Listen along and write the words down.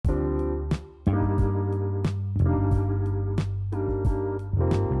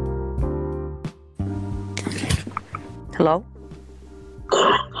Hello?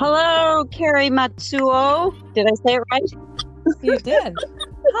 Hello, Carrie Matsuo. Did I say it right? You did.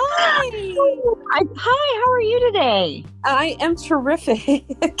 Hi. Hi, how are you today? I am terrific.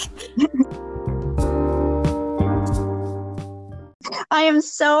 I am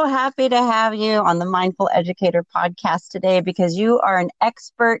so happy to have you on the Mindful Educator podcast today because you are an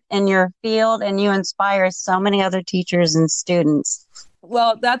expert in your field and you inspire so many other teachers and students.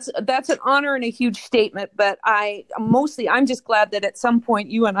 Well, that's an honor and a huge statement, but I'm just glad that at some point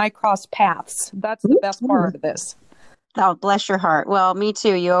you and I crossed paths. That's the best part of this. Oh, bless your heart. Well, me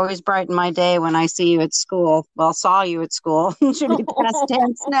too. You always brighten my day when I see you at school. Well, saw you at school. Should be past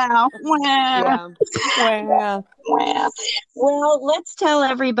tense now. Yeah. Well, let's tell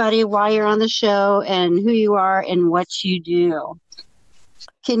everybody why you're on the show and who you are and what you do.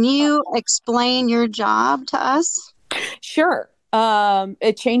 Can you explain your job to us? Sure.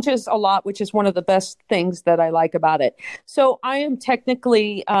 It changes a lot, which is one of the best things that I like about it. So I am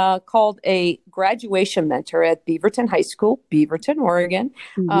technically called a graduation mentor at Beaverton High School, Beaverton, Oregon.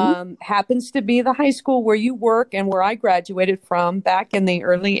 Mm-hmm. Happens to be the high school where you work and where I graduated from back in the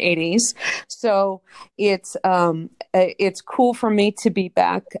early 80s. So it's cool for me to be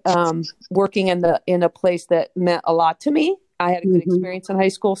back working in a place that meant a lot to me. I had a good experience in high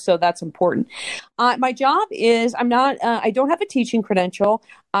school, so that's important. My job is, I don't have a teaching credential.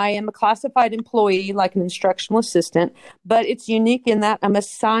 I am a classified employee, like an instructional assistant, but it's unique in that I'm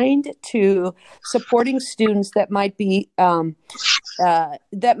assigned to supporting students that might be,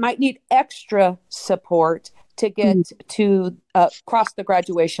 that might need extra support to get to cross the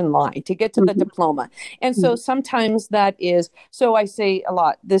graduation line, to get to the diploma. And so sometimes that is, so I say a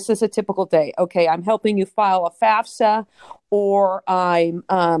lot, this is a typical day. Okay, I'm helping you file a FAFSA, or I'm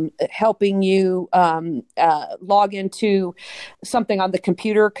helping you log into something on the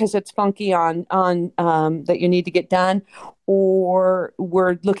computer because it's funky on that you need to get done. Or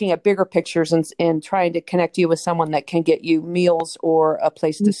we're looking at bigger pictures and trying to connect you with someone that can get you meals or a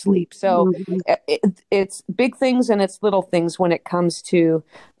place to sleep. So it's big things and it's little things when it comes to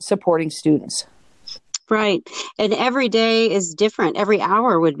supporting students. Right. And every day is different. Every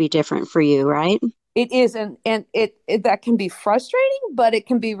hour would be different for you, right? It is, and it that can be frustrating, but it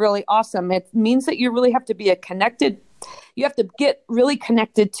can be really awesome. It means that you really have to be you have to get really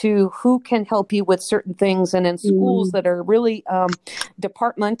connected to who can help you with certain things. And in schools that are really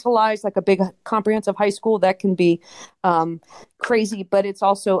departmentalized, like a big comprehensive high school, that can be crazy, but it's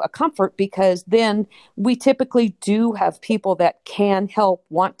also a comfort because then we typically do have people that can help,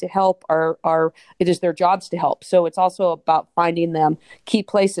 want to help, it is their jobs to help. So it's also about finding them key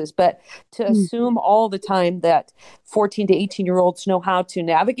places. But to assume all the time that 14 to 18-year-olds know how to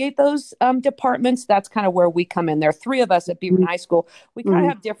navigate those departments, that's kind of where we come in. There are three of us at Beaverton High School. We kind of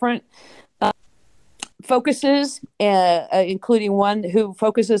have different focuses, including one who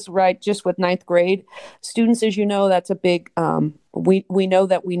focuses just with ninth grade students. As you know, that's a big, we know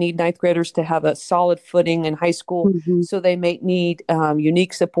that we need ninth graders to have a solid footing in high school. So they may need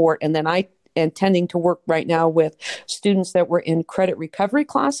unique support. And then I intending to work right now with students that were in credit recovery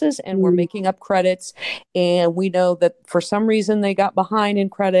classes and we're making up credits. And we know that for some reason they got behind in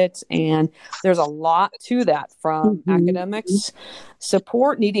credits. And there's a lot to that, from academics,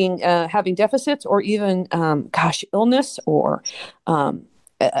 support, needing, having deficits, or even, illness, or,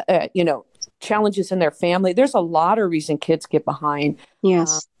 challenges in their family. There's a lot of reason kids get behind.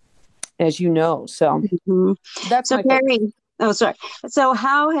 Yes. As you know. So that's so my Carrie. Oh, sorry. So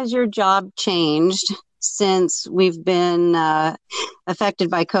how has your job changed since we've been affected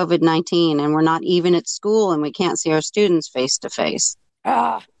by COVID-19 and we're not even at school and we can't see our students face to face?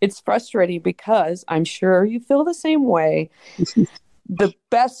 It's frustrating because I'm sure you feel the same way. The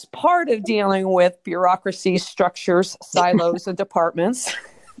best part of dealing with bureaucracy, structures, silos, and departments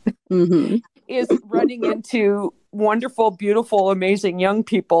is running into wonderful, beautiful, amazing young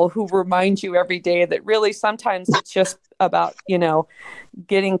people who remind you every day that really sometimes it's just about,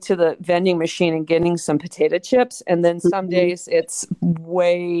 getting to the vending machine and getting some potato chips. And then some days it's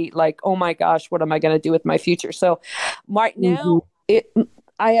way like, oh my gosh, what am I going to do with my future? So right now,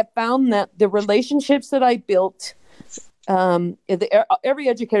 I have found that the relationships that I built, every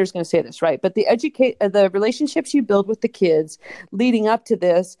educator is going to say this, right? But the relationships you build with the kids leading up to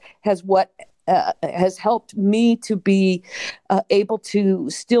this has helped me to be able to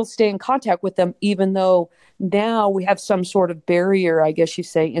still stay in contact with them, even though now we have some sort of barrier, I guess you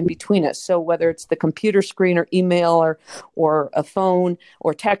say, in between us. So whether it's the computer screen or email or a phone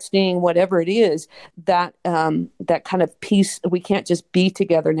or texting, whatever it is, that kind of piece, we can't just be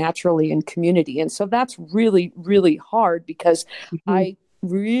together naturally in community. And so that's really, really hard because I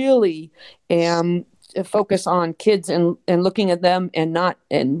really am focus on kids and looking at them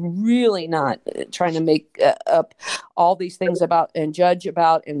and really not trying to make up all these things about and judge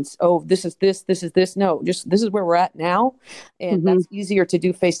about and this is this. No, just this is where we're at now, and that's easier to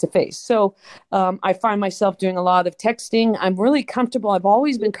do face to face. So I find myself doing a lot of texting. I'm really comfortable. I've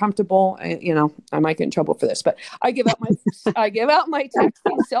always been comfortable. I might get in trouble for this, but I give out my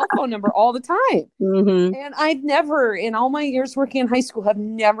texting cell phone number all the time. And I've never, in all my years working in high school, have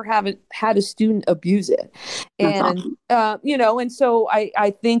never had a student abuse it. And and so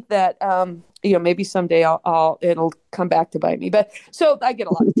I think that maybe someday it'll come back to bite me. But so I get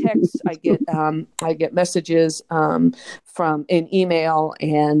a lot of texts. I get messages from an email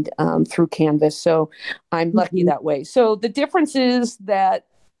and through Canvas. So I'm lucky that way. So the difference is that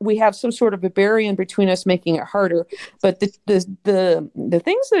we have some sort of a barrier in between us, making it harder. But the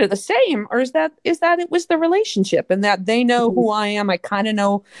things that are the same is that it was the relationship, and that they know who I am. I kind of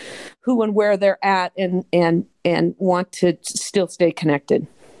know who and where they're at, and want to still stay connected.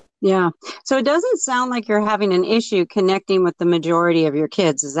 Yeah. So it doesn't sound like you're having an issue connecting with the majority of your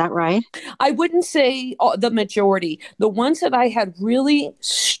kids. Is that right? I wouldn't say the majority. The ones that I had really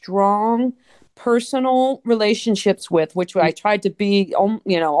strong personal relationships with, which I tried to be,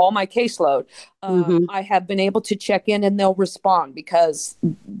 all my caseload, I have been able to check in, and they'll respond because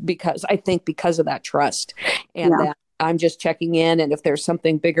I think because of that trust, and that I'm just checking in, and if there's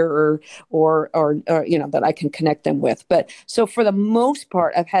something bigger or that I can connect them with. But so for the most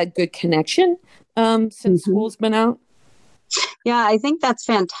part, I've had good connection since school's been out. Yeah, I think that's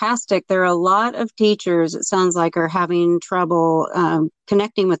fantastic. There are a lot of teachers, it sounds like, are having trouble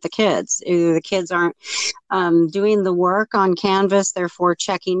connecting with the kids. Either the kids aren't doing the work on Canvas, therefore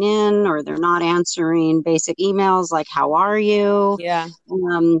checking in, or they're not answering basic emails like, how are you? Yeah.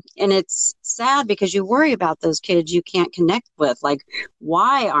 And it's sad because you worry about those kids you can't connect with. Like,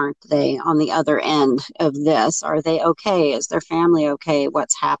 why aren't they on the other end of this? Are they okay? Is their family okay?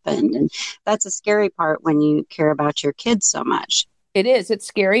 What's happened? And that's a scary part when you care about your kids so much. It is. It's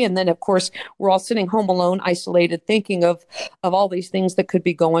scary. And then, of course, we're all sitting home alone, isolated, thinking of all these things that could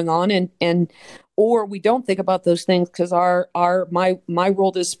be going on. Or we don't think about those things because my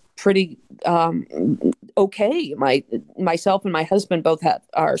world is pretty okay. Myself and my husband both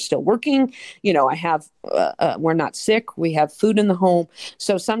are still working. I have, we're not sick. We have food in the home.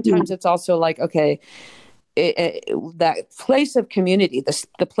 So sometimes it's also like, okay, that place of community,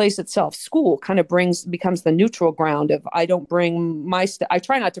 the place itself, school, kind of becomes the neutral ground of, I don't bring my stuff. I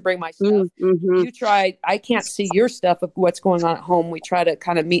try not to bring my stuff. You try. I can't see your stuff of what's going on at home. We try to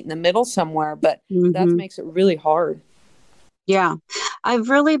kind of meet in the middle somewhere, but that makes it really hard. Yeah, I've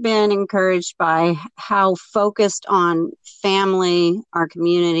really been encouraged by how focused on family, our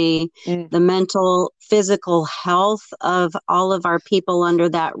community, the mental, physical health of all of our people under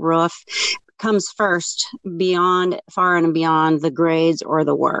that roof comes first, far and beyond the grades or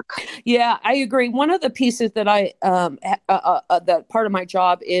the work. Yeah, I agree. One of the pieces that that part of my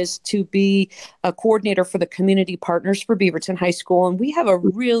job is to be a coordinator for the Community Partners for Beaverton High School. And we have a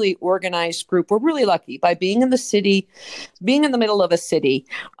really organized group. We're really lucky by being in the city, being in the middle of a city.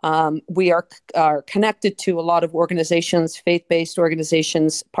 We are connected to a lot of organizations, faith-based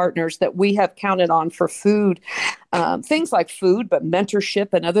organizations, partners that we have counted on for food, things like food, but mentorship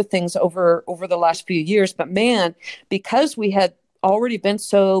and other things over the last few years. But man, because we had already been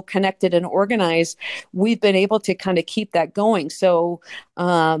so connected and organized, we've been able to kind of keep that going. So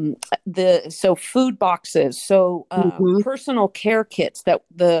food boxes, personal care kits that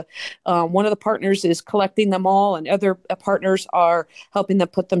one of the partners is collecting them all, and other partners are helping them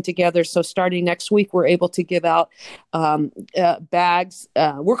put them together. So starting next week, we're able to give out bags.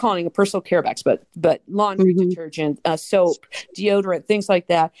 We're calling it personal care bags, but laundry detergent, soap, deodorant, things like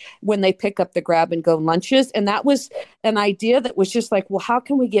that, when they pick up the grab and go lunches. And that was an idea that was just like, well, how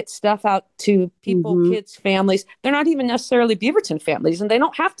can we get stuff out to people, kids, families? They're not even necessarily Beaverton families, and they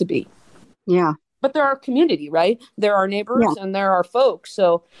don't have to be. Yeah. But they're our community, right? They're our neighbors and they're our folks.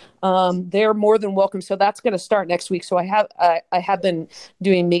 So they're more than welcome. So that's going to start next week. So I have been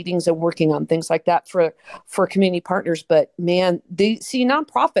doing meetings and working on things like that for community partners. But man,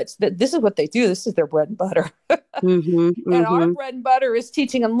 nonprofits, this is what they do. This is their bread and butter. And our bread and butter is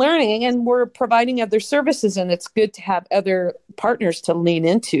teaching and learning, and we're providing other services. And it's good to have other partners to lean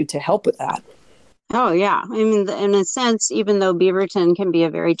into to help with that. Oh, yeah. I mean, in a sense, even though Beaverton can be a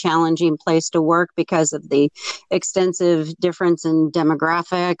very challenging place to work because of the extensive difference in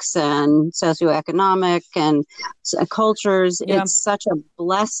demographics and socioeconomic and cultures, it's such a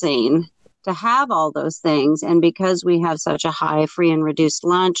blessing to have all those things. And because we have such a high free and reduced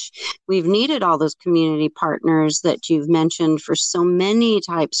lunch, we've needed all those community partners that you've mentioned for so many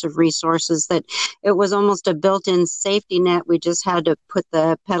types of resources that it was almost a built-in safety net. We just had to put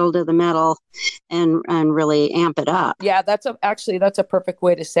the pedal to the metal and really amp it up. Yeah, that's a perfect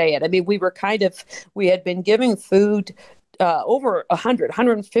way to say it. I mean, we had been giving food over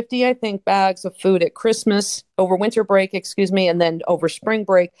 150, I think, bags of food at Christmas, over winter break, and then over spring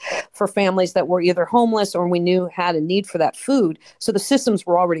break for families that were either homeless or we knew had a need for that food. So the systems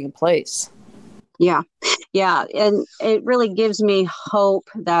were already in place. Yeah. Yeah. And it really gives me hope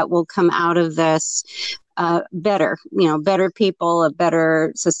that we'll come out of this better people, a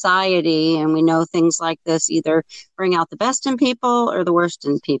better society. And we know things like this either bring out the best in people or the worst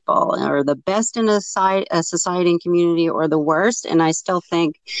in people, or the best in a society and community or the worst. And I still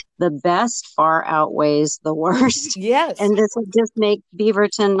think the best far outweighs the worst. Yes. And this will just make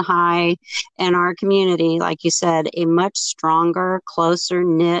Beaverton High and our community, like you said, a much stronger, closer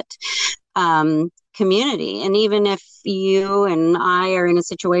knit community. And even if you and I are in a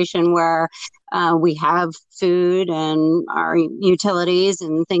situation where we have food and our utilities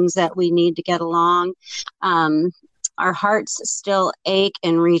and things that we need to get along, our hearts still ache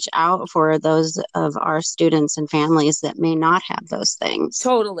and reach out for those of our students and families that may not have those things.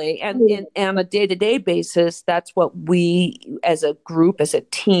 Totally. And on a day-to-day basis, that's what we as a group, as a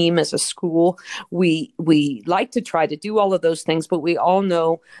team, as a school, we like to try to do all of those things, but we all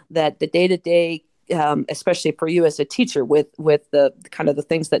know that the day-to-day, especially for you as a teacher, with the kind of the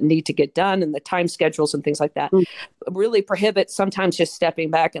things that need to get done and the time schedules and things like that, really prohibit sometimes just stepping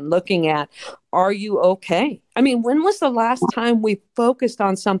back and looking at, are you okay? I mean, when was the last time we focused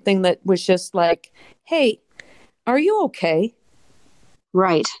on something that was just like, hey, are you okay?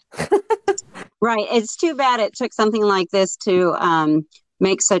 Right. Right. It's too bad it took something like this to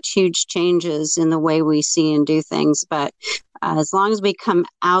make such huge changes in the way we see and do things. But as long as we come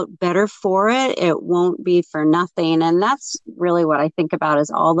out better for it, it won't be for nothing. And that's really what I think about, is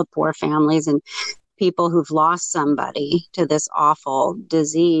all the poor families and people who've lost somebody to this awful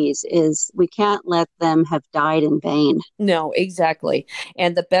disease. Is we can't let them have died in vain. No, exactly.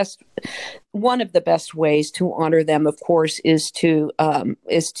 And one of the best ways to honor them, of course, is to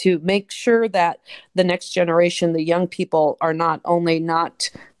make sure that the next generation, the young people, are not only not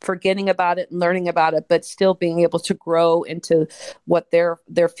forgetting about it and learning about it, but still being able to grow into what their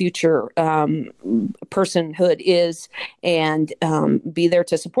future personhood is, and be there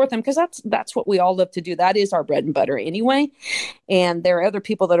to support them, because that's what we all love to do. That is our bread and butter anyway. And there are other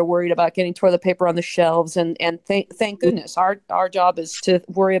people that are worried about getting toilet paper on the shelves, and thank goodness our job is to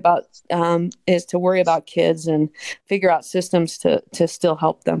worry about kids and figure out systems to still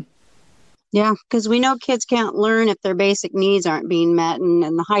help them. Yeah, because we know kids can't learn if their basic needs aren't being met. And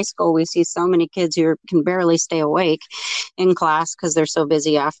in the high school, we see so many kids who can barely stay awake in class because they're so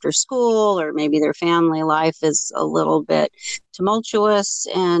busy after school, or maybe their family life is a little bit tumultuous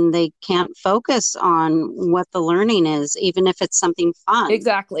and they can't focus on what the learning is, even if it's something fun.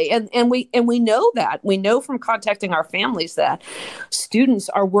 Exactly. And we know that. We know from contacting our families that students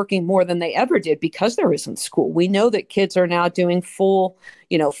are working more than they ever did because there isn't school. We know that kids are now doing full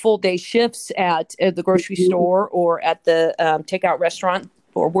day shifts at the grocery store or at the takeout restaurant,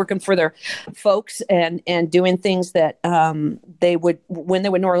 or working for their folks and doing things that they would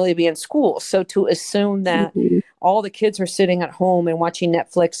normally be in school. So to assume that all the kids are sitting at home and watching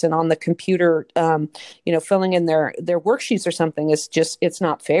Netflix and on the computer, filling in their worksheets or something, it's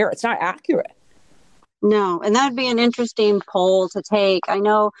not fair. It's not accurate. No, and that'd be an interesting poll to take. I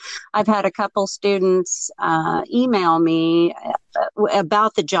know I've had a couple students email me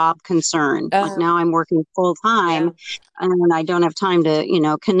about the job concern. Like, now I'm working full time, and I don't have time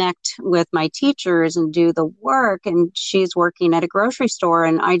to, connect with my teachers and do the work. And she's working at a grocery store,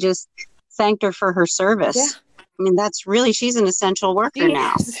 and I just thanked her for her service. Yeah. I mean, she's an essential worker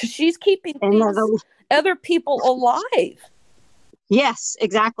now. She's keeping other people alive. Yes,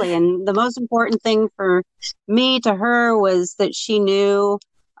 exactly. And the most important thing for me to her was that she knew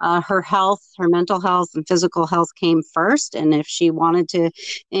her health, her mental health and physical health came first. And if she wanted to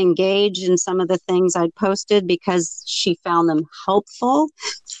engage in some of the things I'd posted because she found them helpful,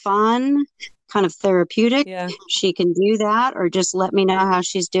 fun, kind of therapeutic, she can do that, or just let me know how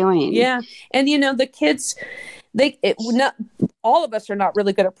she's doing. Yeah. And, the kids, all of us are not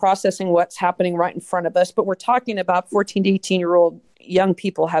really good at processing what's happening right in front of us, but we're talking about 14 to 18-year-old young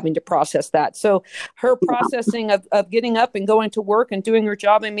people having to process that. So her processing of getting up and going to work and doing her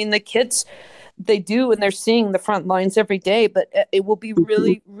job, I mean, the kids, they do, and they're seeing the front lines every day, but it will be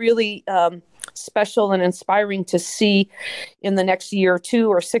really, really special and inspiring to see in the next year or 2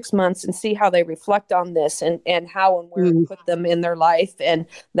 or 6 months and see how they reflect on this and how and where to put them in their life. And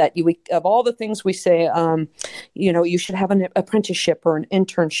that of all the things we say, you should have an apprenticeship or an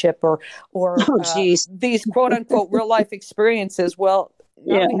internship or these quote unquote real life experiences. Well,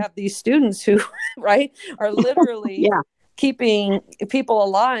 now we have these students who, right, are literally keeping people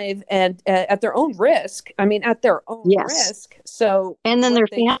alive and at their own risk. I mean, at their own risk. So, and then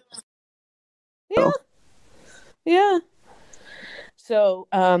yeah. So,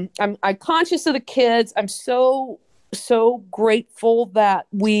 I'm conscious of the kids. I'm so grateful that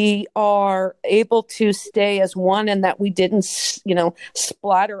we are able to stay as one and that we didn't,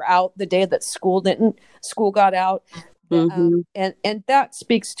 splatter out the day that school got out. And that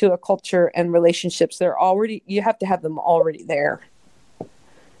speaks to a culture and relationships. You have to have them already there.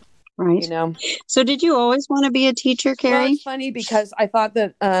 Right. So did you always want to be a teacher, Carrie? Well, it's funny because I thought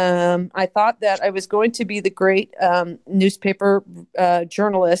that I was going to be the great newspaper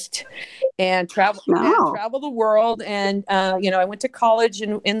journalist and travel the world. And I went to college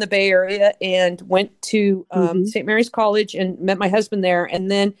in the Bay Area and went to St. Mary's College and met my husband there. And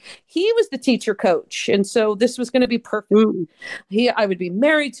then he was the teacher coach, and so this was going to be perfect. I would be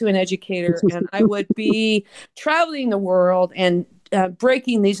married to an educator, and I would be traveling the world and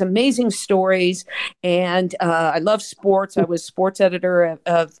breaking these amazing stories. And I love sports. I was sports editor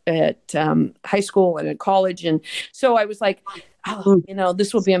at high school and at college. And so I was like,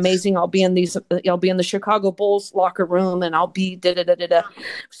 this will be amazing. I'll be in the Chicago Bulls locker room and I'll be da-da-da-da-da.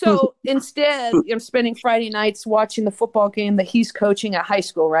 So instead, I'm spending Friday nights watching the football game that he's coaching at high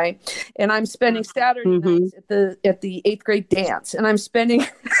school. Right. And I'm spending Saturday nights at the 8th grade dance, and I'm spending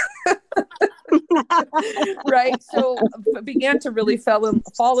right. So I began to really fall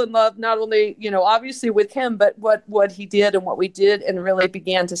in love, not only, obviously with him, but what he did and what we did, and really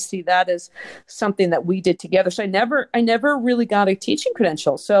began to see that as something that we did together. So I never really got a teaching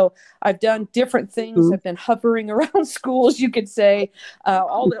credential. So I've done different things. I've been hovering around schools, you could say,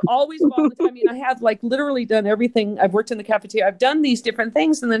 always all the time. I mean, I have literally done everything. I've worked in the cafeteria. I've done these different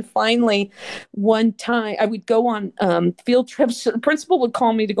things. And then finally, one time I would go on field trips. The principal would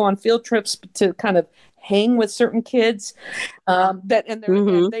call me to go on field trips to kind of hang with certain kids and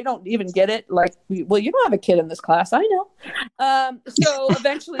they don't even get it. Like, well, you don't have a kid in this class. I know. So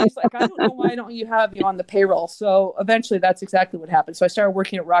eventually it's like, I don't know, why don't you have you on the payroll? So eventually that's exactly what happened. So I started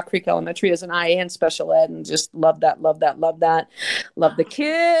working at Rock Creek Elementary as an IA in special ed, and just loved that. Loved the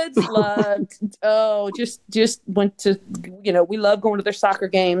kids. Just went to, we love going to their soccer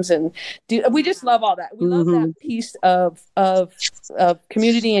games, and we just love all that. We love that piece of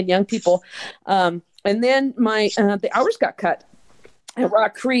community and young people. And then the hours got cut at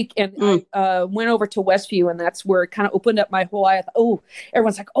Rock Creek, and I went over to Westview, and that's where it kind of opened up my whole eye. I thought,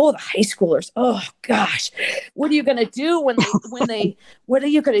 everyone's like, the high schoolers. Oh gosh, what are you going to do when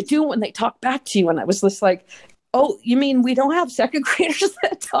they talk back to you? And I was just like, you mean we don't have second graders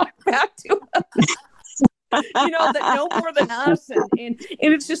that talk back to us? That know more than us. And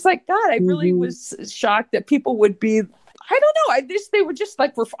it's just like, God, I really was shocked that people would be, I don't know. They were just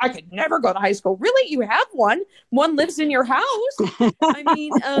like, I could never go to high school. Really? You have one? One lives in your house? I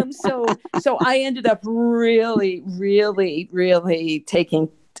mean, so I ended up really, really, really taking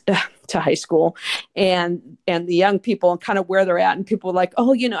to high school and the young people and kind of where they're at, and people are like,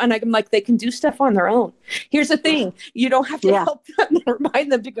 and I'm like, they can do stuff on their own. Here's the thing. You don't have to help them and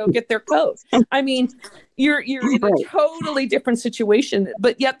remind them to go get their coat. I mean, you're in a totally different situation,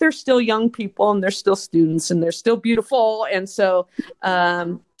 but yet they're still young people, and they're still students, and they're still beautiful. And so,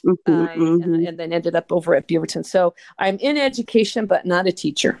 and then ended up over at Beaverton. So I'm in education, but not a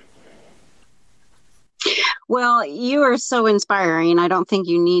teacher. Well, you are so inspiring. I don't think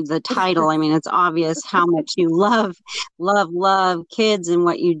you need the title. I mean, it's obvious how much you love kids and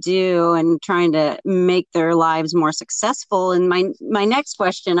what you do, and trying to make their lives more successful. And my next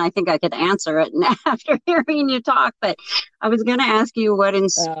question, I think I could answer it after hearing you talk, but I was going to ask you what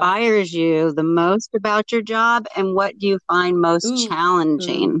inspires you the most about your job, and what do you find most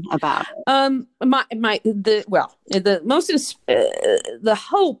challenging about it? The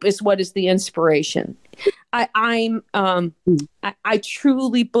hope is what is the inspiration. I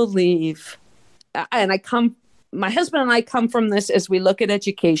truly believe, and my husband and I come from this as we look at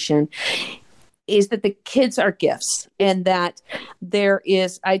education, is that the kids are gifts, and that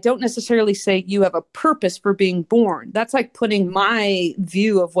I don't necessarily say you have a purpose for being born. That's like putting my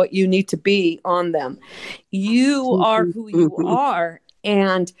view of what you need to be on them. You are who you are,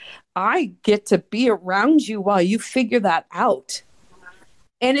 and I get to be around you while you figure that out.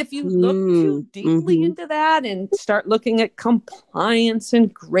 And if you look too deeply into that and start looking at compliance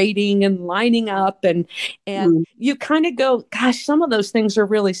and grading and lining up, and you kind of go, gosh, some of those things are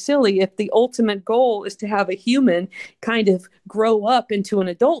really silly if the ultimate goal is to have a human kind of grow up into an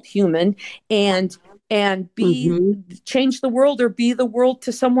adult human and be change the world or be the world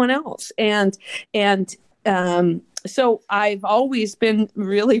to someone else. So I've always been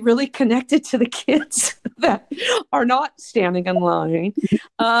really, really connected to the kids that are not standing in line.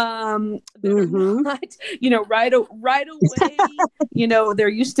 They're not, right away. There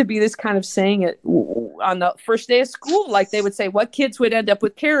used to be this kind of saying on the first day of school, like they would say, what kids would end up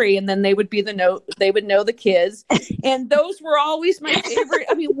with Carrie? And then they would they would know the kids. And those were always my favorite.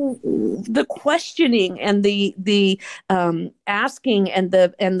 I mean, the questioning and the asking and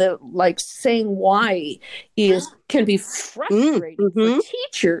the like saying why can be frustrating for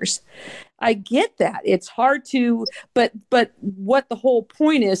teachers. I get that. It's hard to, but what the whole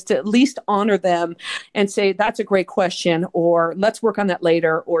point is to at least honor them and say, that's a great question, or let's work on that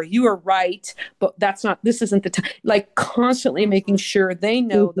later, or you are right, but this isn't the time. Like constantly making sure they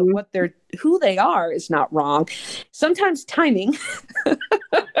know that who they are is not wrong. Sometimes timing.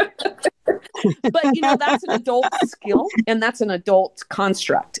 But that's an adult skill and that's an adult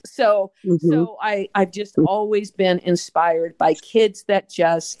construct. So I've just always been inspired by kids that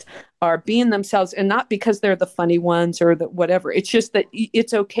just are being themselves, and not because they're the funny ones or the whatever. It's just that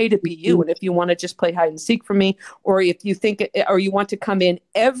it's okay to be you. And if you want to just play hide and seek for me, or if you think or you want to come in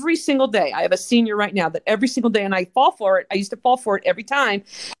every single day. I have a senior right now that every single day, and I fall for it. I used to fall for it every time.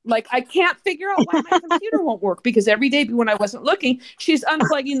 Like I can't figure out why my computer won't work, because every day when I wasn't looking, she's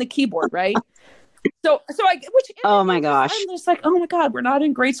unplugging the keyboard, right? Oh my gosh. I'm just like, oh my God, we're not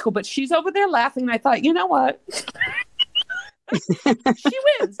in grade school, but she's over there laughing. And I thought, you know what? She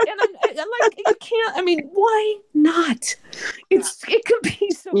wins. And I'm like, you can't, I mean, why not? It could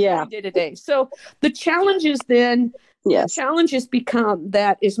be so day to day. So the challenges challenges become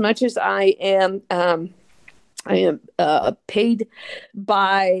that as much as I am paid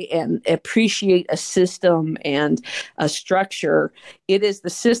by and appreciate a system and a structure, it is the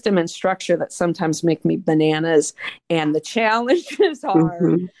system and structure that sometimes make me bananas. And the challenges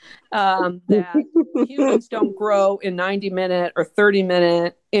are that humans don't grow in 90-minute or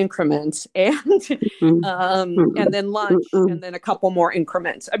 30-minute increments, and then lunch, and then a couple more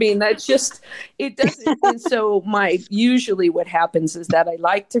increments. I mean, that's just, it doesn't. And so usually what happens is that I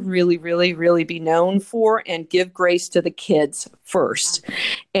like to really, really, really be known for and give grace to the kids first.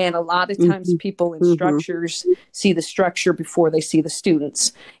 And a lot of times people in structures see the structure before they see the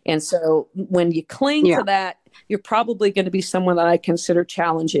students. And so when you cling to that, you're probably going to be someone that I consider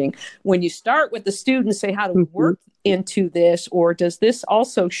challenging. When you start with the students, say, how do we work into this? Or does this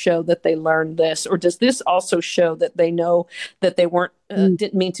also show that they learned this? Or does this also show that they know that they weren't,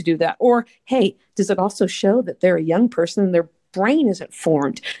 didn't mean to do that? Or, hey, does it also show that they're a young person and their brain isn't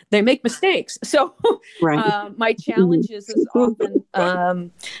formed? They make mistakes. So my challenges is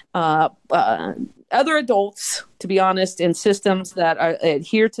often other adults, to be honest, in systems that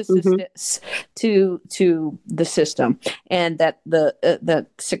adhere to the system, and that the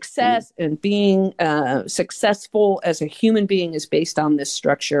success and being successful as a human being is based on this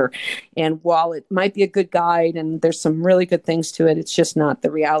structure. And while it might be a good guide and there's some really good things to it, it's just not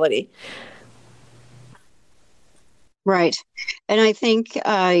the reality. Right. And I think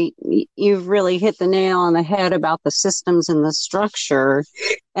you've really hit the nail on the head about the systems and the structure.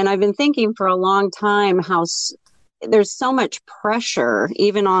 And I've been thinking for a long time how there's so much pressure,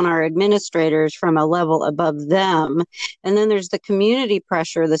 even on our administrators from a level above them. And then there's the community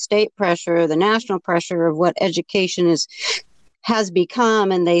pressure, the state pressure, the national pressure of what education has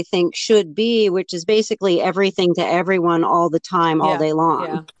become and they think should be, which is basically everything to everyone all the time, all day long.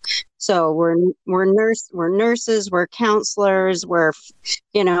 Yeah. So we're nurses, we're counselors,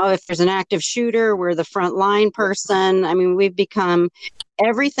 if there's an active shooter, we're the frontline person. I mean, we've become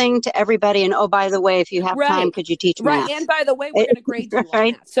everything to everybody. And oh, by the way, if you have time, could you teach math? Right. And by the way, we're going to grade you on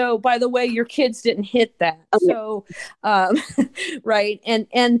that. So by the way, your kids didn't hit that. Okay. So, right. And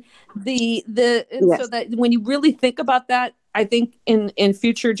so that when you really think about that, I think in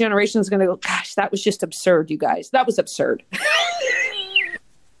future generations going to go, gosh, that was just absurd, you guys. That was absurd.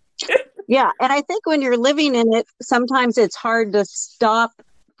 Yeah. And I think when you're living in it, sometimes it's hard to stop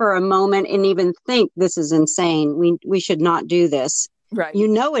for a moment and even think this is insane. We should not do this. Right. You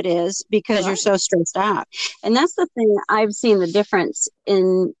know it is because you're so stressed out. And that's the thing I've seen the difference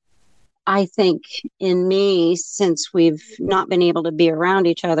in, I think, in me since we've not been able to be around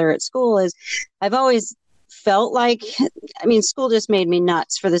each other at school is I've always felt like, I mean, school just made me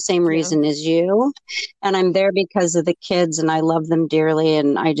nuts for the same reason as you. And I'm there because of the kids and I love them dearly.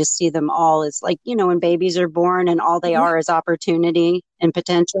 And I just see them all as like, you know, when babies are born and all they are is opportunity and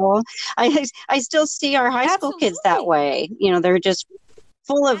potential. I still see our high school kids that way. You know, they're just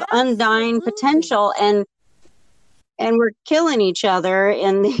full of undying potential, and we're killing each other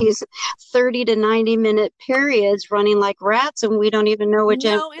in these 30 to 90 minute periods running like rats, and we don't even know which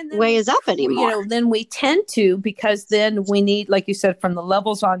way is up anymore. You know, then we tend to, because then we need, like you said, from the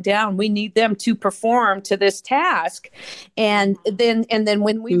levels on down, we need them to perform to this task. And then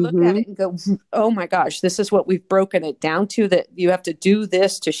when we look at it and go, oh my gosh, this is what we've broken it down to, that you have to do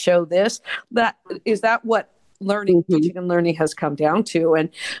this to show this. That what teaching and learning has come down to.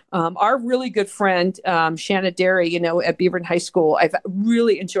 And our really good friend, Shanna Derry, you know, at Beaverton High School, I've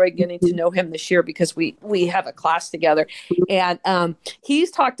really enjoyed getting to know him this year because we have a class together. And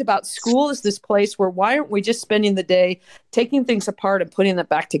he's talked about school as this place where, why aren't we just spending the day taking things apart and putting them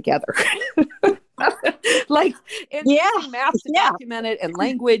back together? Like, and math to document it, and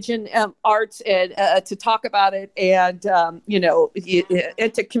language and arts, and to talk about it, and you know,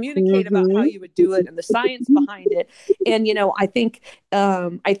 and to communicate about how you would do it and the science behind it. And you know, I think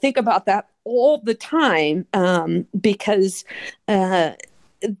about that all the time, because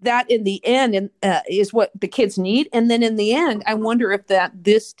that in the end is what the kids need. And then in the end, I wonder if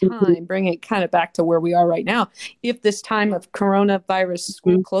this time, bringing it kind of back to where we are right now, if this time of coronavirus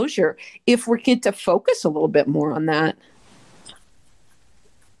school closure, if we get to focus a little bit more on that.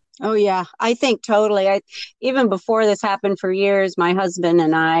 Oh, yeah, I think totally. Even before this happened for years, my husband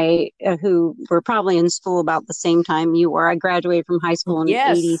and I, who were probably in school about the same time you were, I graduated from high school in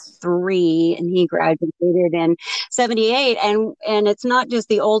 83 and he graduated in 78. And it's not just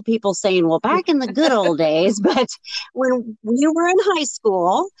the old people saying, well, back in the good old days, but when we were in high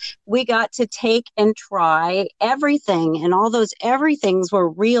school, we got to take and try everything. And all those everythings were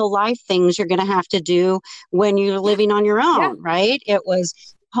real life things you're going to have to do when you're living on your own, right? It was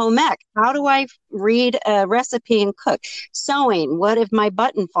home ec. How do I read a recipe and cook? Sewing. What if my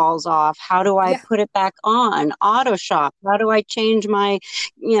button falls off? How do I put it back on? Auto shop. How do I change my,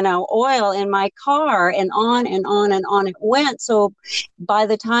 oil in my car? And on and on and on it went. So by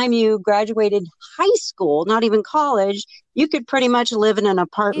the time you graduated high school, not even college, you could pretty much live in an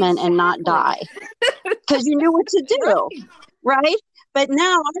apartment and not die because you knew what to do. Right? But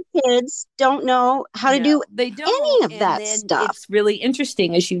now our kids don't know how to do any of that stuff. It's really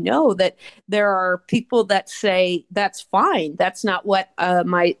interesting, as you know, that there are people that say, that's fine. That's not what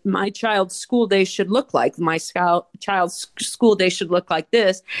my child's school day should look like. My child's school day should look like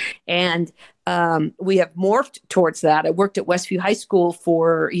this. And we have morphed towards that. I worked at Westview High School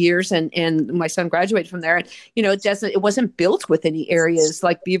for years, and my son graduated from there. And it wasn't built with any areas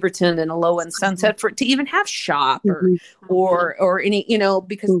like Beaverton and Aloha and Sunset for it to even have shop or any,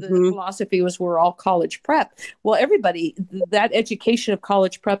 because the philosophy was we're all college prep. Well, that education of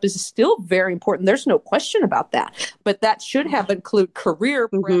college prep is still very important. There's no question about that. But that should include career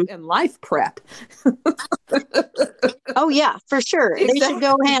prep and life prep. Oh yeah, for sure. Exactly. They should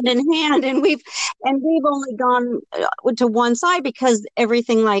go hand in hand, and we've only gone to one side because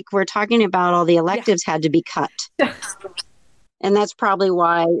everything like we're talking about, all the electives had to be cut. And that's probably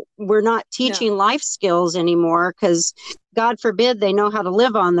why we're not teaching life skills anymore, because God forbid they know how to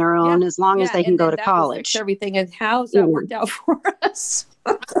live on their own as long as they can go to college. Everything, and how's that worked out for us?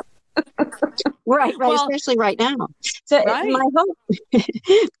 Right, well, especially right now. So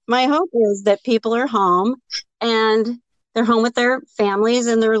my hope is that people are home and they're home with their families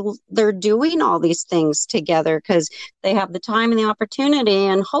and they're doing all these things together because they have the time and the opportunity.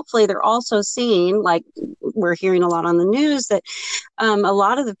 And hopefully they're also seeing, like we're hearing a lot on the news, that a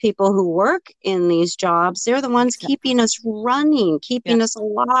lot of the people who work in these jobs, they're the ones keeping us running, keeping us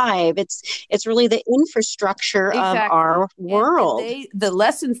alive. It's really the infrastructure of our world. And the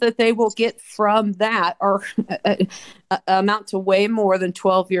lessons that they will get from that are amount to way more than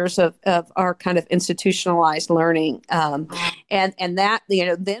 12 years of our kind of institutionalized learning. And that,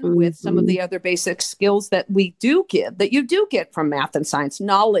 then with some of the other basic skills that we do give, that you do get from math and science,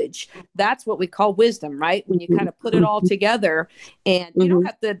 knowledge, that's what we call wisdom, right? When you kind of put it all together, and you don't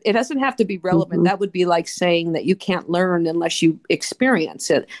have to, it doesn't have to be relevant. That would be like saying that you can't learn unless you experience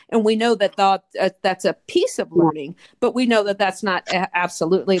it. And we know that that's a piece of learning, but we know that that's not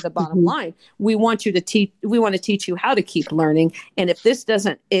absolutely the bottom line. We want to teach you how to keep learning. And if this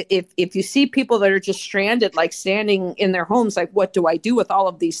doesn't, if you see people that are just stranded, like standing in their homes, like, what do I do with all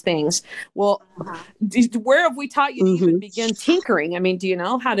of these things? Well, where have we taught you to even begin tinkering? I mean, do you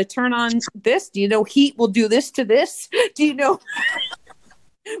know how to turn on this? Do you know heat will do this to this? Do you know?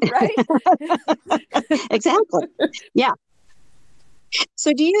 Right? Exactly. Yeah.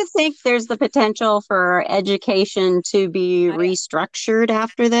 So do you think there's the potential for education to be restructured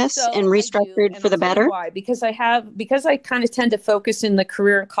after this and So I do, restructured and for I'll the tell you better? why. Because I kind of tend to focus in the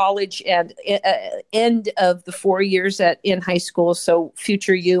career in college and end of the 4 years in high school. So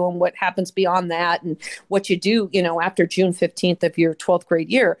future you and what happens beyond that, and what you do, after June 15th of your 12th grade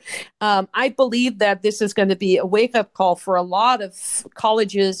year. I believe that this is going to be a wake up call for a lot of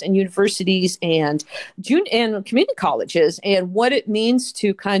colleges and universities and community colleges, and what it means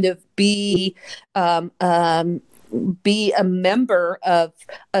to kind of um, um, be a member of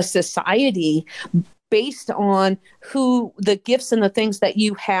a society based on who the gifts and the things that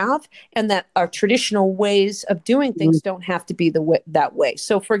you have, and that our traditional ways of doing things don't have to be that way.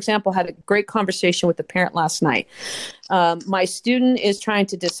 So, for example, I had a great conversation with a parent last night. My student is trying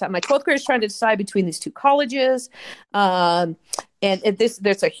to decide, my 12th grader is trying to decide between these two colleges. There's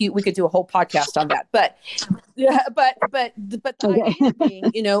we could do a whole podcast on that, but the idea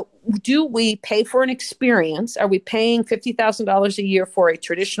being, do we pay for an experience? Are we paying $50,000 a year for a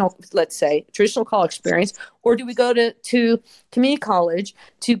traditional college experience, or do we go to community college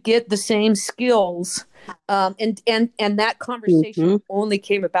to get the same skills? And that conversation only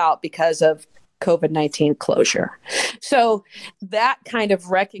came about because of COVID-19 closure. So that kind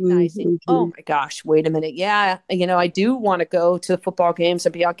of recognizing, oh my gosh, wait a minute. Yeah, I do want to go to the football games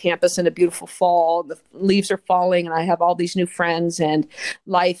and be on campus in a beautiful fall. The leaves are falling and I have all these new friends and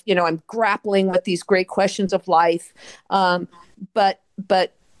life, I'm grappling with these great questions of life. But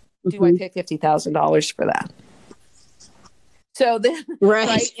do I pay $50,000 for that? So then,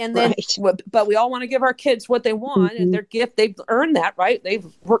 right. And then, but we all want to give our kids what they want and their gift. They've earned that, right? They've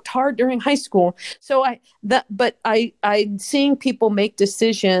worked hard during high school. So I'm seeing people make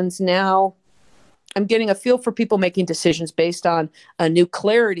decisions now. I'm getting a feel for people making decisions based on a new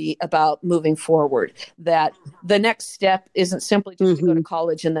clarity about moving forward, that the next step isn't simply just to go to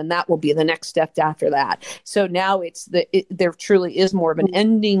college and then that will be the next step after that. So now there truly is more of an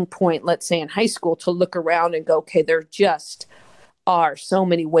ending point, let's say in high school, to look around and go, okay, there just are so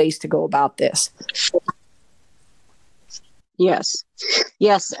many ways to go about this. Yes.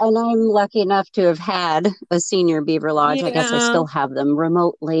 And I'm lucky enough to have had a senior Beaver Lodge. I guess I still have them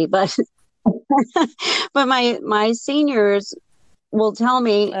remotely, but my seniors will tell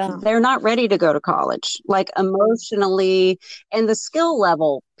me they're not ready to go to college, like emotionally, and the skill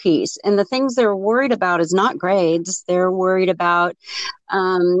level piece. And the things they're worried about is not grades. They're worried about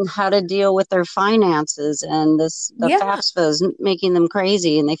how to deal with their finances, and the FAFSA is making them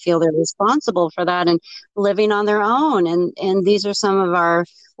crazy, and they feel they're responsible for that and living on their own. And these are some of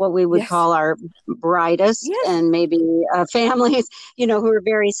what we would call our brightest and maybe families, who are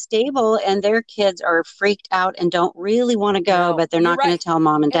very stable, and their kids are freaked out and don't really want to go, but they're not going to tell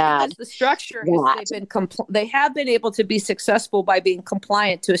mom and dad. Because the structure they have been able to be successful by being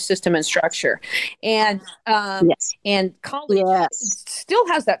compliant to a system and structure, and college still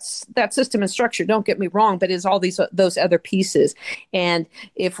has that system and structure. Don't get me wrong, but it's all those other pieces. And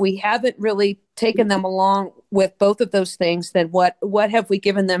if we haven't really taken them along with both of those things, then what have we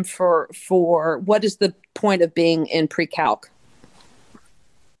given them for what is the point of being in pre-calc?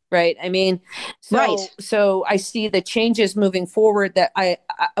 Right. I mean, so I see the changes moving forward that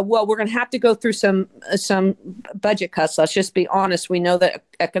we're going to have to go through some budget cuts. Let's just be honest. We know that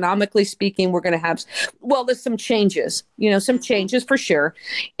economically speaking, we're going to have, there's some changes, some changes for sure.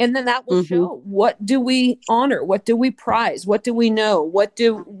 And then that will show, what do we honor? What do we prize? What do we know? What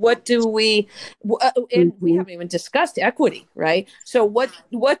do we, and we haven't even discussed equity, right? So what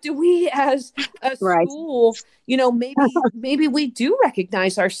do we as a school, maybe we do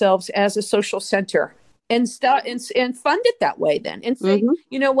recognize ourselves as a social center and fund it that way then, and say,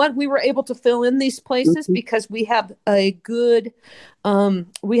 you know what, we were able to fill in these places because we have a good,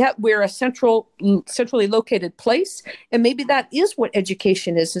 we're a centrally located place. And maybe that is what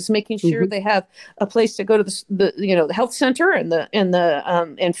education is making sure they have a place to go to the health center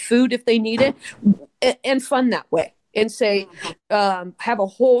and food if they need it, and fund that way. And say, have a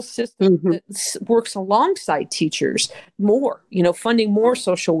whole system that works alongside teachers more, funding more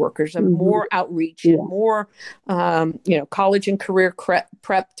social workers and more outreach and more, college and career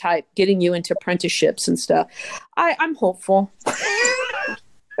prep type, getting you into apprenticeships and stuff. I'm hopeful.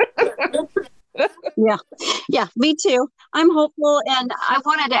 Yeah, me too. I'm hopeful. And I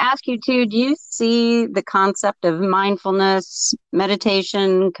wanted to ask you too, do you see the concept of mindfulness,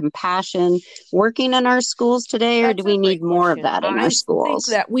 meditation, compassion working in our schools today, or do we need more of that in our schools?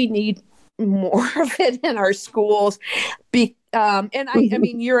 I think that we need more of it in our schools. I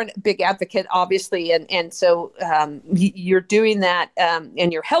mean, you're a big advocate, obviously, and so you're doing that,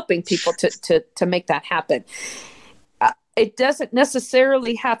 and you're helping people to make that happen. It doesn't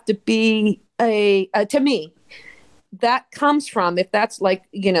necessarily have to be to me, that comes from, if that's like,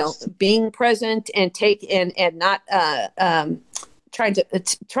 being present and and not trying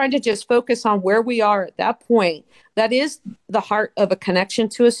to just focus on where we are at that point. That is the heart of a connection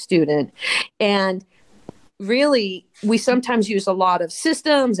to a student. And really, we sometimes use a lot of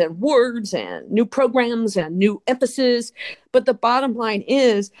systems and words and new programs and new emphasis. But the bottom line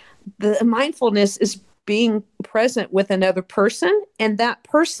is the mindfulness is being present with another person, and that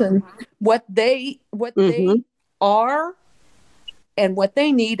person, what they are and what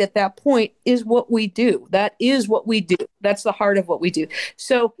they need at that point is what we do. That is what we do. That's the heart of what we do.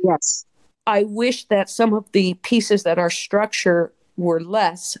 So yes, I wish that some of the pieces that our structure were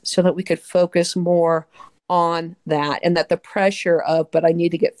less, so that we could focus more on that, and that the pressure of, but I need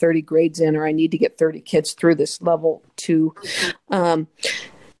to get 30 grades in, or I need to get 30 kids through this level two,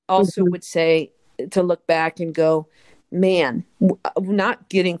 also would say, to look back and go, man, not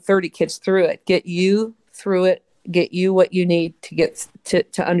getting 30 kids through it, get you through it, get you what you need to get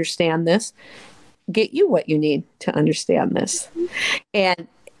to understand this, get you what you need to understand this, and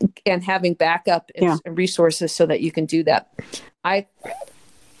having backup and resources so that you can do that. I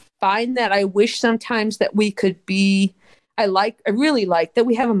find that I wish sometimes that we could be, I really like that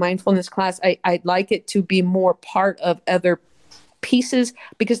we have a mindfulness class. I'd like it to be more part of other pieces,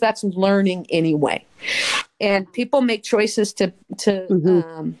 because that's learning anyway. And people make choices to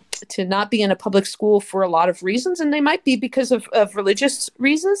not be in a public school for a lot of reasons, and they might be because of religious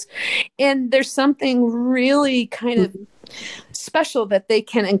reasons. And there's something really kind of special that they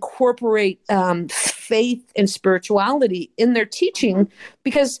can incorporate faith and spirituality in their teaching,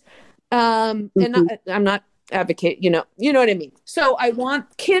 because I'm not advocate, you know what I mean? So I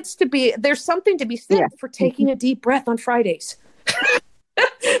want kids to be, there's something to be said for taking a deep breath on Fridays.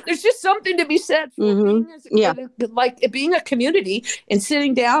 There's just something to be said for being a community and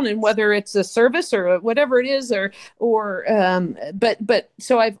sitting down, and whether it's a service or whatever it is, but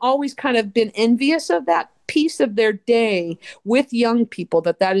so I've always kind of been envious of that piece of their day with young people,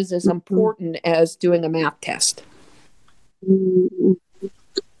 that is as important as doing a math test.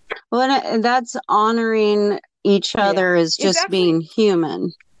 Well, and that's honoring each other as just being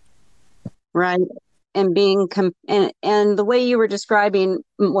human, right? And being and the way you were describing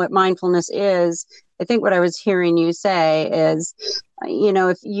what mindfulness is, I think what I was hearing you say is,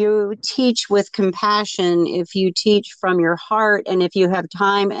 if you teach with compassion, if you teach from your heart, and if you have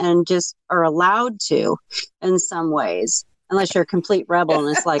time and just are allowed to, in some ways, unless you're a complete rebel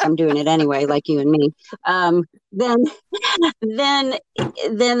and it's like, I'm doing it anyway, like you and me, then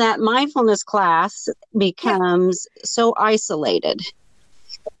that mindfulness class becomes so isolated.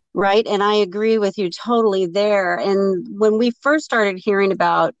 Right. And I agree with you totally there. And when we first started hearing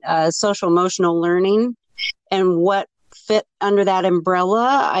about social emotional learning and what fit under that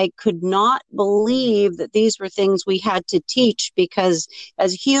umbrella, I could not believe that these were things we had to teach, because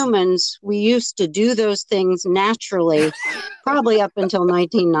as humans, we used to do those things naturally, probably up until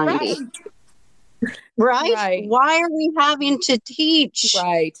 1990. Right? Why are we having to teach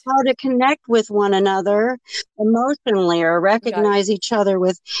how to connect with one another emotionally, or recognize each other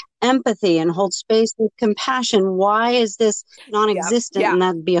with empathy and hold space with compassion? Why is this non-existent? And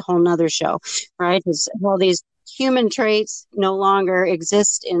that'd be a whole nother show, right? Because all these human traits no longer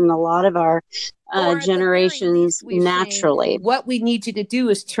exist in a lot of our generations naturally. What we need you to do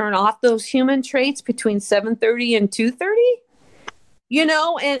is turn off those human traits between 7:30 and 2:30.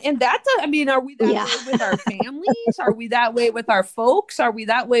 And that's, are we that way with our families? Are we that way with our folks? Are we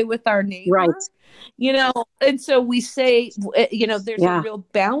that way with our neighbors? Right. And so we say, there's a real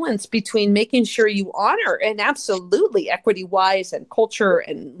balance between making sure you honor, and absolutely equity wise and culture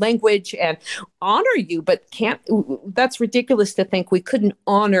and language, and honor you, but that's ridiculous to think we couldn't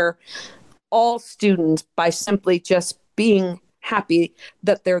honor all students by simply just being happy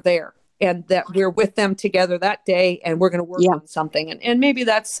that they're there, and that we're with them together that day, and we're going to work on something. And maybe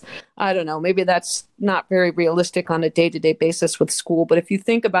that's, I don't know, maybe that's not very realistic on a day-to-day basis with school. But if you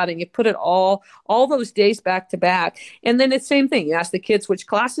think about it, and you put it all those days back to back, and then it's the same thing. You ask the kids which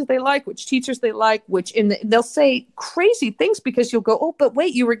classes they like, which teachers they like, they'll say crazy things, because you'll go, oh, but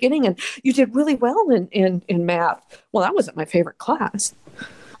wait, you did really well in math. Well, that wasn't my favorite class.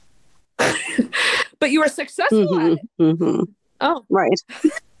 But you were successful at it. Mm-hmm. Oh, right.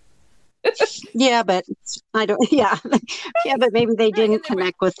 Yeah, but I don't. Yeah, but maybe they didn't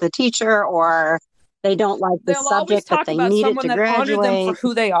connect with the teacher, or they don't like the subject, but they need it to graduate. Honor them for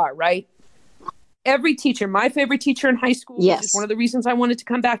who they are, right? every teacher, my favorite teacher in high school, which is one of the reasons I wanted to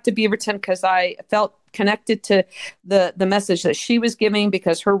come back to Beaverton, because I felt connected to the message that she was giving,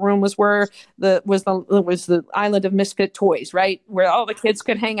 because her room was where the island of misfit toys, right? Where all the kids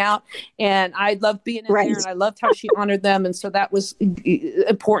could hang out. And I loved being in there, and I loved how she honored them. And so that was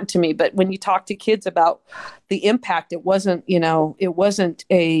important to me. But when you talk to kids about the impact, it wasn't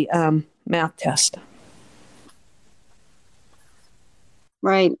a math test.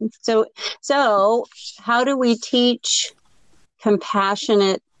 Right. So how do we teach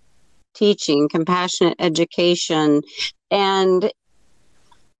compassionate teaching, compassionate education, and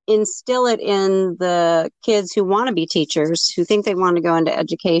instill it in the kids who want to be teachers, who think they want to go into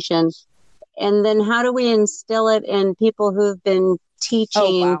education? And then how do we instill it in people who've been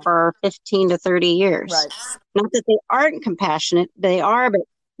teaching for 15 to 30 years? Right. Not that they aren't compassionate, they are, but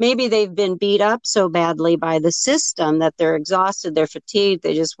maybe they've been beat up so badly by the system that they're exhausted, they're fatigued,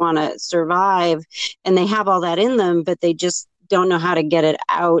 they just want to survive, and they have all that in them, but they just don't know how to get it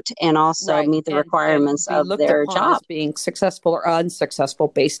out and also meet the requirements of their job. As being successful or unsuccessful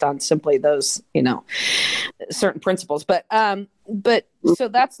based on simply those, certain principles. But so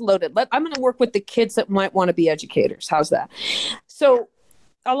that's loaded. I'm going to work with the kids that might want to be educators. How's that? So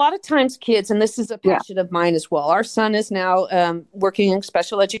a lot of times kids, and this is a passion of mine as well. Our son is now working in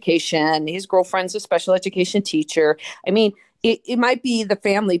special education. His girlfriend's a special education teacher. I mean, it might be the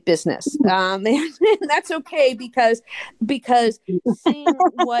family business. And that's okay because seeing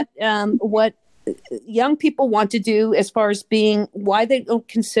what young people want to do as far as being, why they don't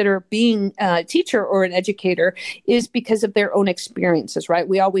consider being a teacher or an educator, is because of their own experiences, right?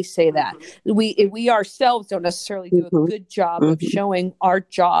 We always say that. We ourselves don't necessarily do a good job of showing our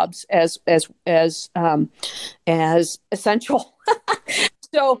jobs as essential.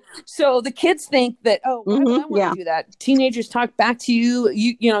 So the kids think that, why would I want to do that? Teenagers talk back to you.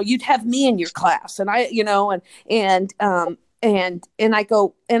 You'd have me in your class, and I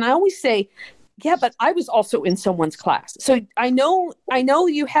go, and I always say, yeah, but I was also in someone's class. So I know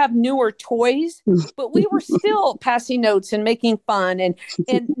you have newer toys, but we were still passing notes and making fun. And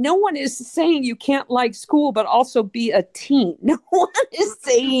no one is saying you can't like school, but also be a teen. No one is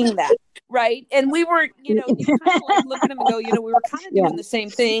saying that. Right. And we were, you kind of like look at them and go, we were kind of doing the same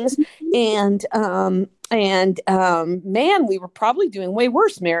things. And man, we were probably doing way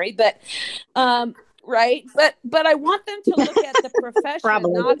worse, Mary. But right. But I want them to look at the profession,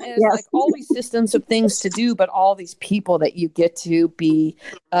 not as like all these systems of things to do, but all these people that you get to be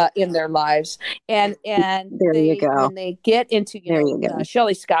in their lives. And when they get into,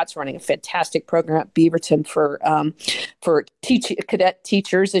 Shelley Scott's running a fantastic program at Beaverton for cadet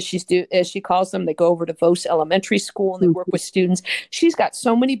teachers, as she calls them. They go over to Vos Elementary School and they work with students. She's got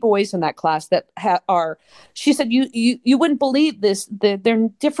so many boys in that class that she said, you wouldn't believe this. They're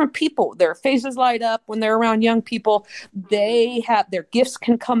different people. Their faces light up when they're around young people. They have their gifts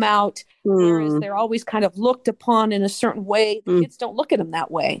can come out, whereas they're always kind of looked upon in a certain way. The kids don't look at them that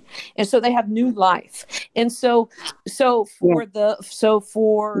way, and so they have new life. And so for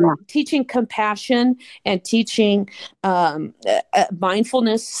teaching compassion and teaching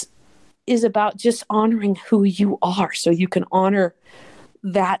mindfulness is about just honoring who you are, so you can honor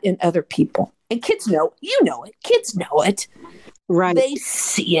that in other people. And kids know, it. Kids know it. Right. They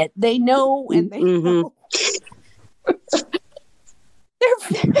see it. They know, and they know. They're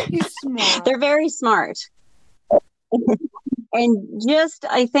very smart. They're very smart. And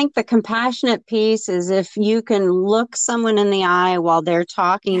I think the compassionate piece is if you can look someone in the eye while they're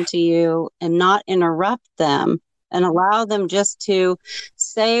talking to you and not interrupt them and allow them just to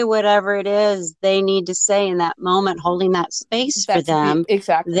say whatever it is they need to say in that moment, holding that space for them.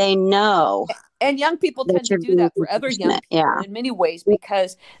 Exactly. They know. And young people tend to do that for other young people in many ways,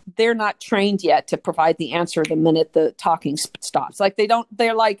 because they're not trained yet to provide the answer the minute the talking stops. Like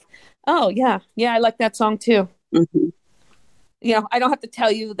they're like, oh yeah, I like that song too. Mm-hmm. I don't have to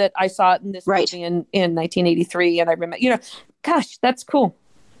tell you that I saw it in this movie in 1983. And I remember, gosh, that's cool.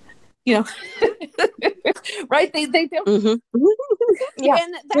 Right? They don't. Mm-hmm. Yeah.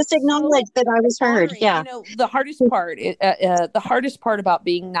 And just acknowledge that I was heard. Yeah. The hardest part about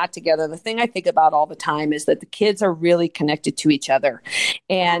being not together, the thing I think about all the time is that the kids are really connected to each other.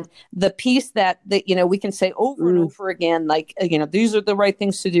 And the piece that we can say over and over again, like, these are the right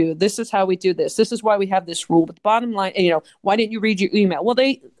things to do. This is how we do this. This is why we have this rule. But the bottom line, why didn't you read your email? Well,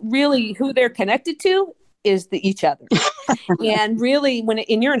 who they're connected to is each other. And really, when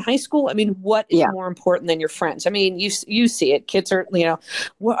you're in high school, I mean, what is more important than your friends? I mean, you see it. Kids are,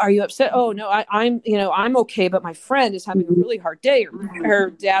 what are you upset? Oh no, I'm okay, but my friend is having a really hard day. Or her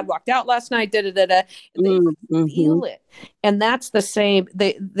dad walked out last night. Da da da da. They feel it, and that's the same.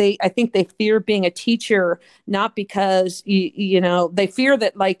 I think they fear being a teacher, not because they fear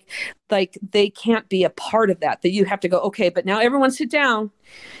that like they can't be a part of that. That you have to go, okay, but now everyone sit down,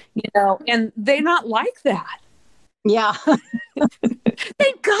 and they're not like that. Yeah.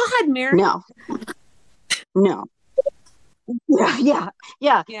 Thank God, Mary. No. Yeah.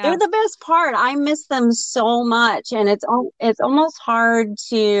 They're the best part. I miss them so much. And it's almost hard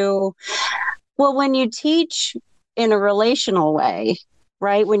to, when you teach in a relational way,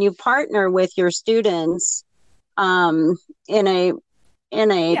 right? When you partner with your students in a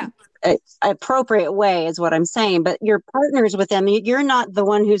appropriate way is what I'm saying, but you're partners with them. You're not the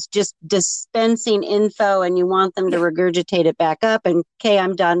one who's just dispensing info and you want them to regurgitate it back up and, okay,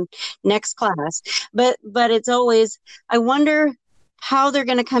 I'm done, next class. But it's always, I wonder how they're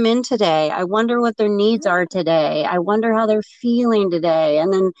going to come in today. I wonder what their needs are today. I wonder how they're feeling today.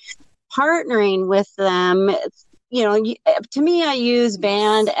 And then partnering with them, to me, I use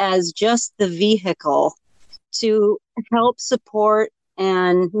band as just the vehicle to help support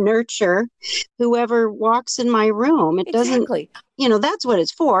and nurture whoever walks in my room. It doesn't, that's what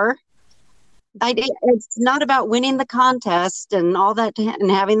it's for. It's not about winning the contest and all that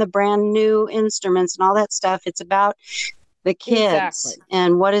and having the brand new instruments and all that stuff. It's about the kids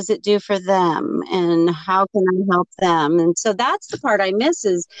and what does it do for them and how can I help them? And so that's the part I miss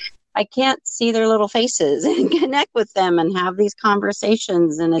is I can't see their little faces and connect with them and have these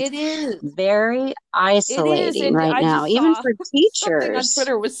conversations. And it is very isolating right now, even for teachers. On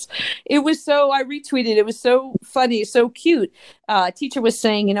Twitter it was so, I retweeted, it was so funny, so cute. A teacher was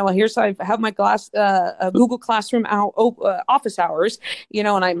saying, here's how I have my Google Classroom office hours, and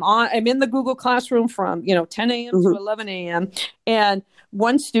I'm in the Google Classroom from, 10 a.m. to 11 a.m. And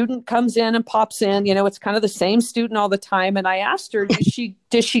one student comes in and pops in, it's kind of the same student all the time. And I asked her,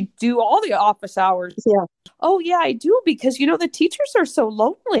 does she do all the office hours? Yeah. Oh yeah, I do. Because, the teachers are so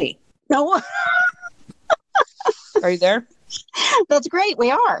lonely. No. Are you there? That's great.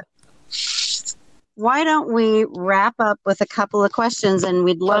 We are. Why don't we wrap up with a couple of questions, and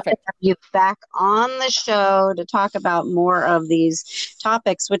we'd love to have you back on the show to talk about more of these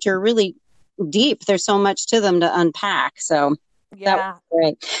topics, which are really deep. There's so much to them to unpack. So that was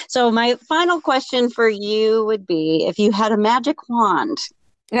great. So my final question for you would be, if you had a magic wand,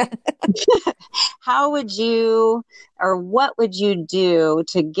 how would you, or what would you do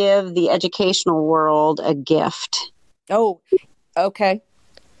to give the educational world a gift? Oh, okay.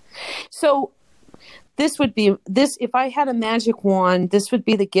 So if I had a magic wand, this would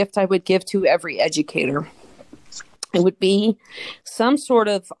be the gift I would give to every educator. It would be some sort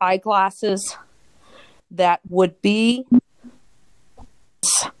of eyeglasses that would be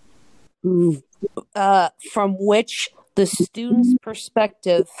from which the student's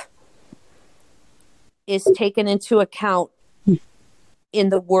perspective is taken into account in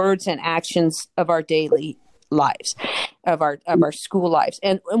the words and actions of our daily lives, of our school lives.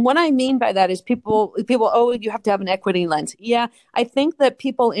 And what I mean by that is people, oh, you have to have an equity lens. Yeah, I think that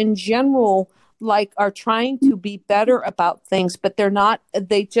people in general are trying to be better about things, but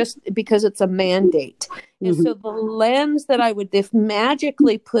they just, because it's a mandate. And so the lens that I would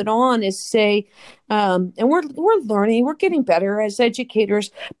magically put on is say, and we're learning, we're getting better as educators,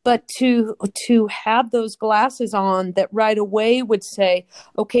 but to have those glasses on that right away would say,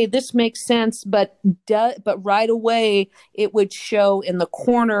 okay, this makes sense, but right away it would show in the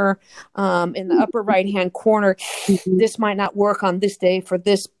corner, in the upper right hand corner, this might not work on this day for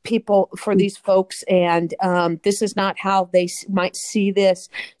this people, for these folks, and this is not how they might see this.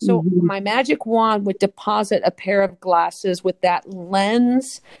 So my magic wand would deposit a pair of glasses with that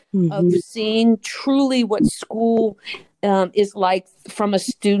lens of seeing truly what school is like from a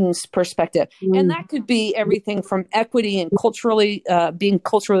student's perspective. And that could be everything from equity and being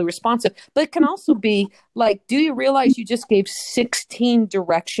culturally responsive, but it can also be like, do you realize you just gave 16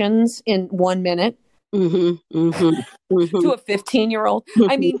 directions in 1 minute? To a 15-year-old.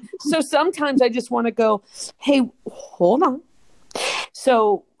 I mean, so sometimes I just want to go, hey, hold on.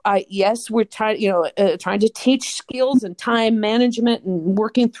 So yes, we're trying to teach skills and time management and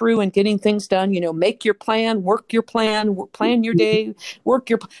working through and getting things done. Make your plan, work your plan, plan your day, work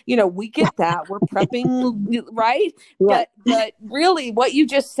your. We get that. We're prepping, right? Yeah. But really, what you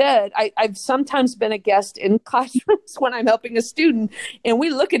just said, I've sometimes been a guest in classrooms when I'm helping a student, and we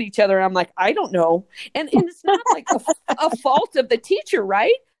look at each other, and I'm like, I don't know, and it's not like a fault of the teacher,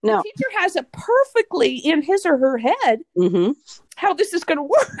 right? The No. teacher has it perfectly in his or her head how this is going to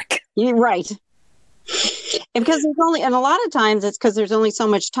work. You're right. And because there's only, and a lot of times it's because there's only so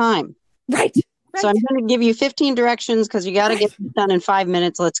much time. Right. So I'm going to give you 15 directions because you got to get this done in 5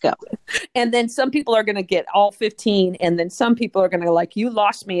 minutes. Let's go. And then some people are going to get all 15. And then some people are going to you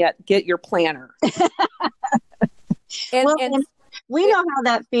lost me at get your planner. and we know how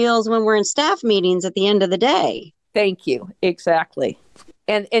that feels when we're in staff meetings at the end of the day. Thank you. Exactly.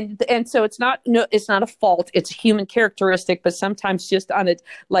 And so it's not a fault. It's a human characteristic, but sometimes just on it,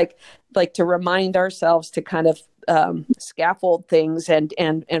 like to remind ourselves to kind of scaffold things and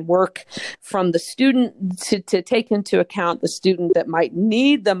work from the student to take into account the student that might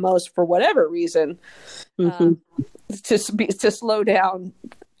need the most for whatever reason to slow down.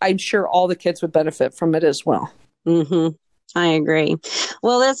 I'm sure all the kids would benefit from it as well. Mm-hmm. I agree.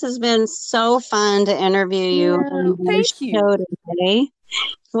 Well, this has been so fun to interview you. Thank you. Today.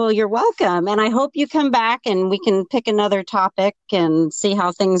 Well, you're welcome. And I hope you come back and we can pick another topic and see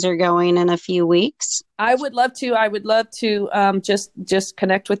how things are going in a few weeks. I would love to just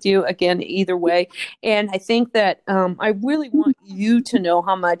connect with you again, either way. And I think that I really want you to know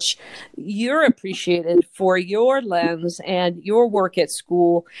how much you're appreciated for your lens and your work at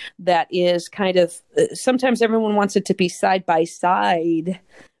school. That is kind of, sometimes everyone wants it to be side by side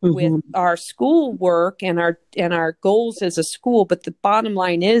with our school work and our goals as a school. But the bottom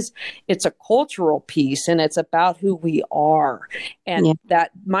line is it's a cultural piece and it's about who we are. And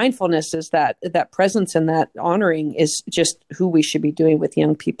that mindfulness is that presence and that honoring is just who we should be doing with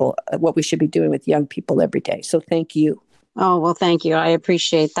young people, what we should be doing with young people every day. So thank you. Oh, well, thank you. I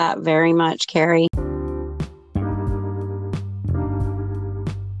appreciate that very much, Carrie.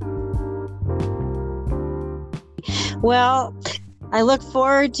 Well, I look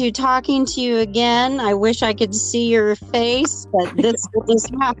forward to talking to you again. I wish I could see your face, but this will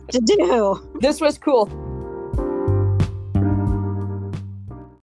just have to do. This was cool.